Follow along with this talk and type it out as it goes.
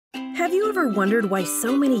Have you ever wondered why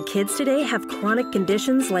so many kids today have chronic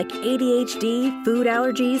conditions like ADHD, food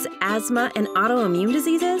allergies, asthma, and autoimmune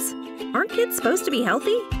diseases? Aren't kids supposed to be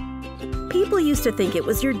healthy? People used to think it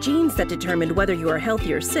was your genes that determined whether you are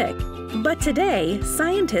healthy or sick. But today,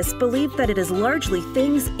 scientists believe that it is largely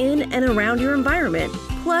things in and around your environment,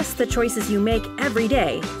 plus the choices you make every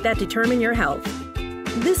day, that determine your health.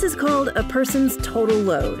 This is called a person's total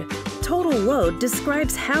load. Total load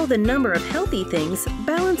describes how the number of healthy things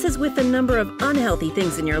balances with the number of unhealthy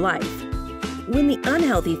things in your life. When the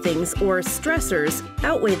unhealthy things, or stressors,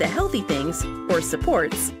 outweigh the healthy things, or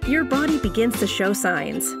supports, your body begins to show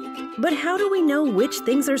signs. But how do we know which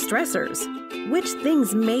things are stressors? Which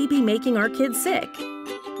things may be making our kids sick?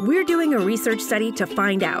 We're doing a research study to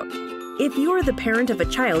find out. If you're the parent of a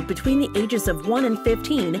child between the ages of 1 and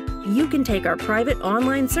 15, you can take our private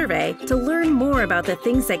online survey to learn more about the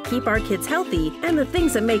things that keep our kids healthy and the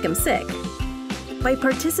things that make them sick. By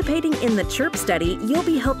participating in the CHIRP study, you'll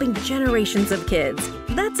be helping generations of kids.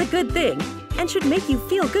 That's a good thing and should make you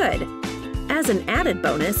feel good. As an added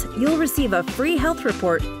bonus, you'll receive a free health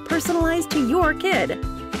report personalized to your kid.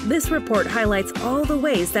 This report highlights all the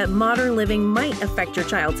ways that modern living might affect your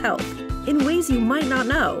child's health, in ways you might not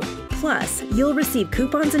know. Plus, you'll receive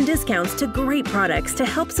coupons and discounts to great products to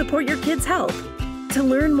help support your kids' health. To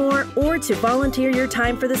learn more or to volunteer your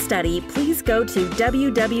time for the study, please go to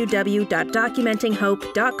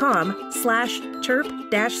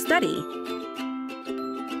www.documentinghope.com/CHIRP-study.